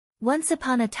Once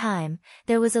upon a time,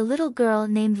 there was a little girl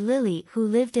named Lily who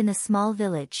lived in a small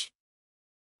village.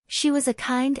 She was a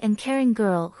kind and caring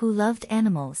girl who loved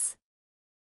animals.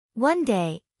 One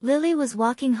day, Lily was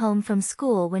walking home from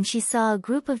school when she saw a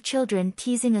group of children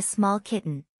teasing a small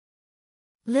kitten.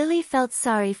 Lily felt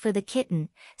sorry for the kitten,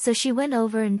 so she went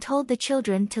over and told the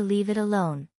children to leave it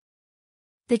alone.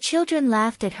 The children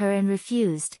laughed at her and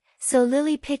refused, so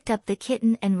Lily picked up the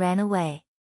kitten and ran away.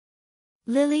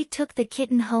 Lily took the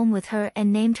kitten home with her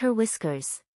and named her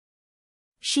Whiskers.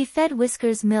 She fed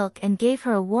Whiskers milk and gave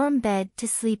her a warm bed to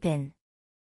sleep in.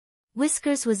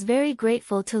 Whiskers was very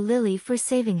grateful to Lily for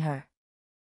saving her.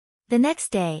 The next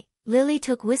day, Lily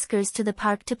took Whiskers to the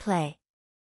park to play.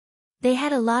 They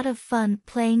had a lot of fun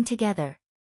playing together.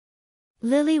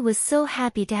 Lily was so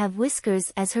happy to have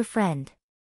Whiskers as her friend.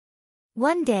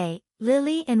 One day,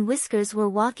 Lily and Whiskers were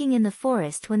walking in the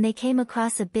forest when they came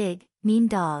across a big, mean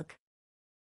dog.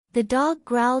 The dog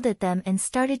growled at them and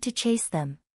started to chase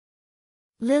them.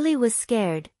 Lily was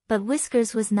scared, but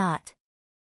Whiskers was not.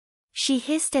 She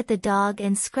hissed at the dog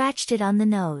and scratched it on the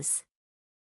nose.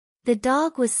 The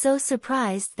dog was so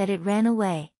surprised that it ran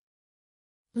away.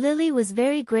 Lily was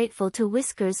very grateful to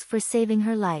Whiskers for saving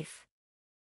her life.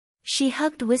 She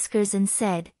hugged Whiskers and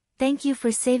said, "Thank you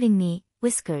for saving me,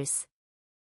 Whiskers.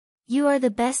 You are the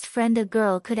best friend a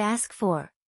girl could ask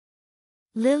for."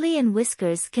 Lily and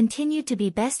Whiskers continued to be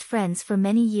best friends for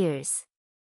many years.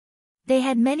 They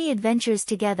had many adventures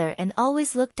together and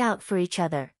always looked out for each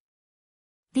other.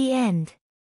 The end.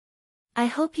 I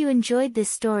hope you enjoyed this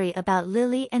story about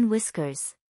Lily and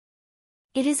Whiskers.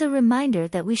 It is a reminder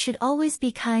that we should always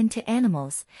be kind to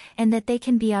animals, and that they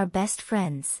can be our best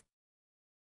friends.